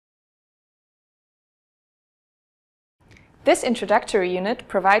This introductory unit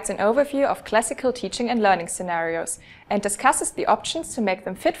provides an overview of classical teaching and learning scenarios and discusses the options to make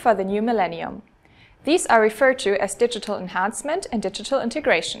them fit for the new millennium. These are referred to as digital enhancement and digital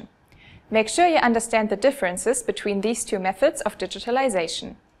integration. Make sure you understand the differences between these two methods of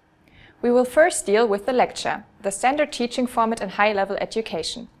digitalization. We will first deal with the lecture, the standard teaching format in high-level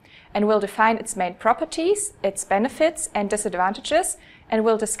education, and will define its main properties, its benefits and disadvantages, and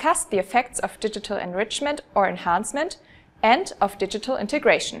will discuss the effects of digital enrichment or enhancement and of digital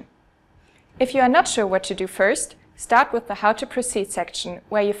integration. If you are not sure what to do first, start with the How to Proceed section,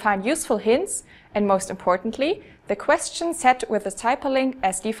 where you find useful hints and, most importantly, the question set with the hyperlink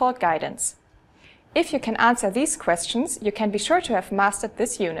as default guidance. If you can answer these questions, you can be sure to have mastered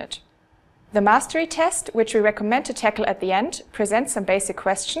this unit. The mastery test, which we recommend to tackle at the end, presents some basic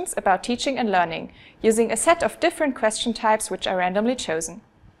questions about teaching and learning, using a set of different question types which are randomly chosen.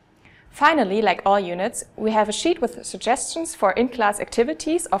 Finally, like all units, we have a sheet with suggestions for in-class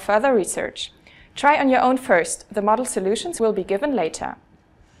activities or further research. Try on your own first, the model solutions will be given later.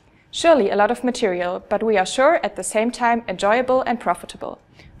 Surely a lot of material, but we are sure at the same time enjoyable and profitable.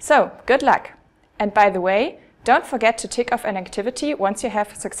 So, good luck! And by the way, don't forget to tick off an activity once you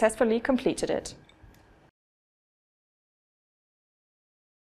have successfully completed it.